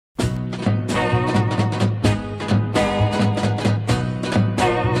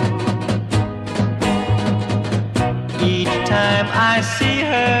time I see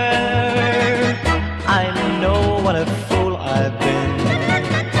her, I know what a fool I've been.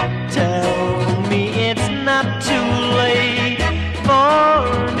 Tell me it's not too late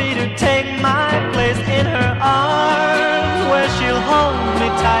for me to take my place in her arms, where she'll hold me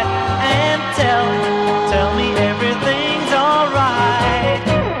tight and tell me everything's alright.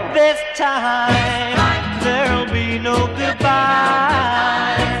 This time there'll be no goodbyes.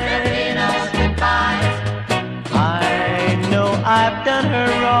 I know I've done her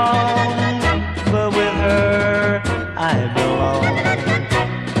wrong, but with her I belong.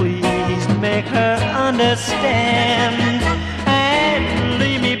 Please make her understand and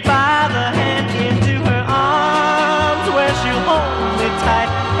lead me by the hand into her arms, where she'll hold me tight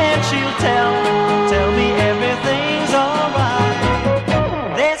and she'll tell me everything's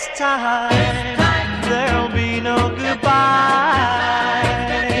alright. This time there'll be no goodbyes.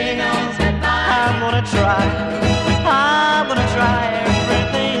 I'm gonna try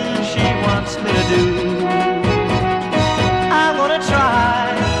everything she wants me to do. I'm gonna try,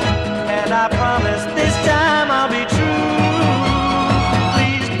 and I promise this time I'll be true.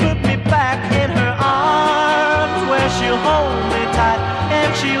 Please put me back in her arms, where she'll hold me tight and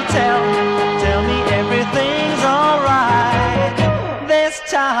she'll tell me everything's alright. This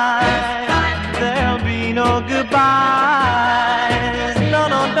time there'll be no goodbyes. No,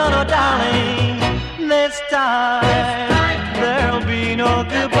 darling. This time there'll be no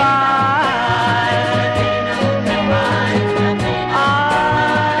goodbyes.